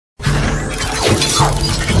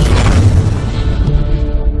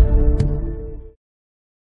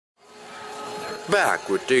Back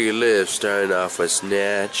with Diggy Lifts, starting off with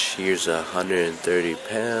snatch. Here's 130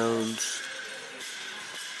 pounds.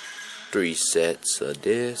 3 sets of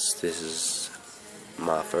this. This is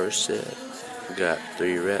my first set. Got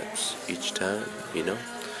 3 reps each time, you know.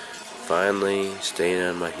 Finally staying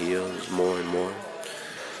on my heels more and more.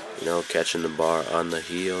 You know, catching the bar on the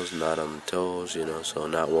heels, not on the toes, you know, so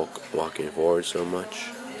not walking forward so much.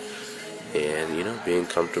 And, you know, being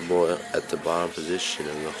comfortable at the bottom position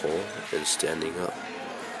of the hole and standing up.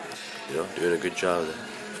 You know, doing a good job of that,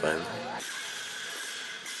 finally.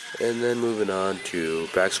 And then moving on to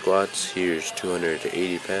back squats. Here's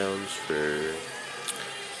 280 pounds for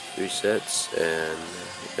 3 sets, and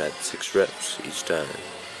got 6 reps each time.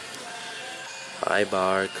 High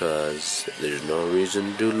bar, cause there's no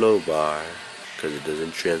reason to do low bar, cause it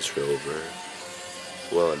doesn't transfer over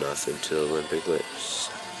well enough into Olympic lifts.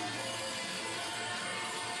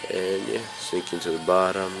 And yeah, sinking to the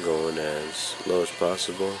bottom, going as low as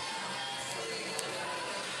possible.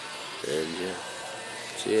 And yeah,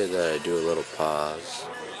 see that I do a little pause.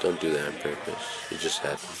 Don't do that on purpose, it just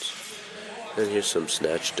happens. And here's some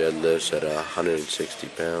snatch deadlifts at 160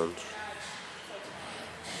 pounds.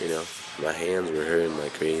 You know, my hands were hurting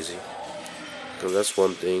like crazy. Because that's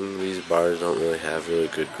one thing, these bars don't really have really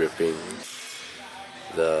good gripping.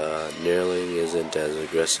 The knurling isn't as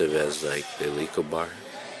aggressive as like the Eleiko bar.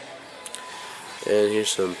 And here's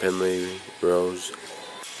some Pendlay rows.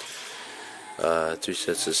 3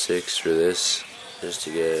 sets of 6 for this, just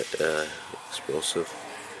to get explosive.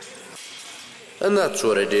 And that's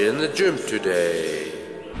what I did in the gym today.